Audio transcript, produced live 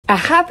A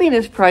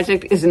happiness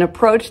project is an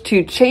approach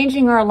to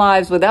changing our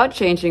lives without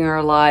changing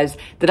our lives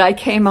that I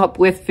came up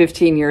with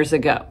 15 years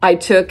ago. I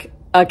took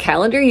a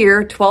calendar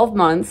year, 12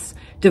 months,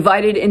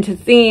 divided into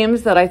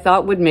themes that I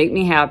thought would make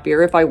me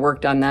happier if I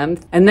worked on them.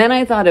 And then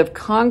I thought of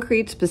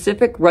concrete,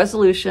 specific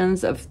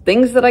resolutions of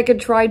things that I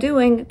could try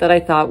doing that I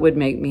thought would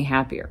make me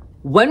happier.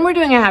 When we're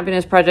doing a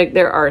happiness project,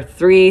 there are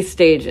 3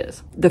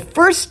 stages. The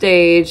first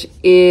stage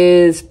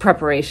is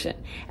preparation.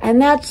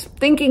 And that's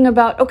thinking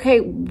about, okay,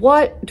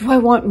 what do I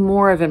want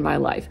more of in my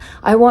life?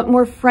 I want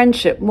more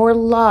friendship, more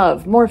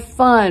love, more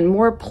fun,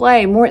 more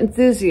play, more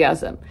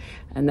enthusiasm.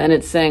 And then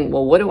it's saying,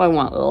 well, what do I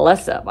want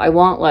less of? I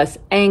want less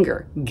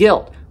anger,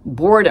 guilt,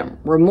 boredom,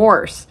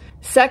 remorse.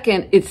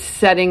 Second, it's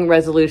setting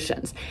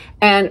resolutions.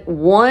 And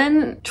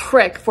one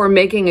trick for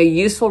making a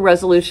useful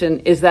resolution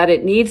is that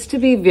it needs to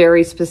be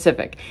very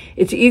specific.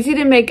 It's easy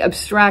to make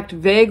abstract,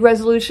 vague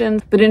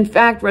resolutions, but in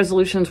fact,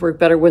 resolutions work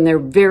better when they're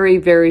very,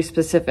 very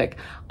specific.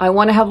 I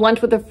want to have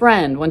lunch with a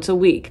friend once a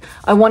week.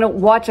 I want to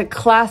watch a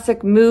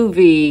classic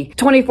movie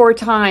 24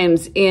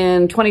 times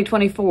in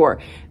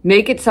 2024.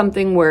 Make it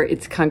something where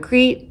it's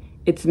concrete,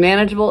 it's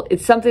manageable.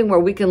 It's something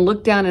where we can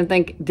look down and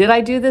think, did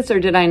I do this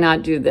or did I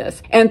not do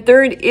this? And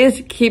third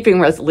is keeping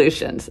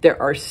resolutions. There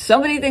are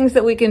so many things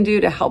that we can do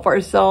to help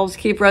ourselves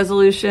keep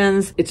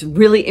resolutions. It's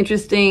really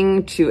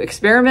interesting to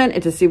experiment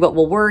and to see what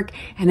will work.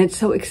 And it's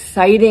so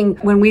exciting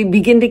when we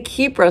begin to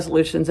keep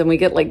resolutions and we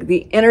get like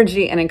the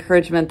energy and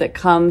encouragement that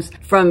comes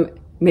from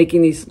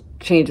making these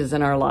changes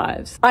in our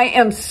lives. I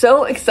am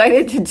so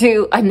excited to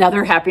do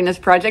another happiness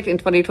project in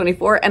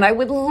 2024, and I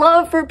would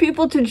love for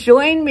people to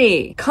join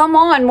me. Come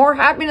on, more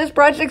happiness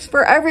projects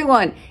for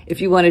everyone. If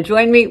you want to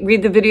join me,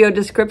 read the video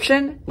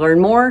description, learn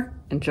more,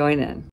 and join in.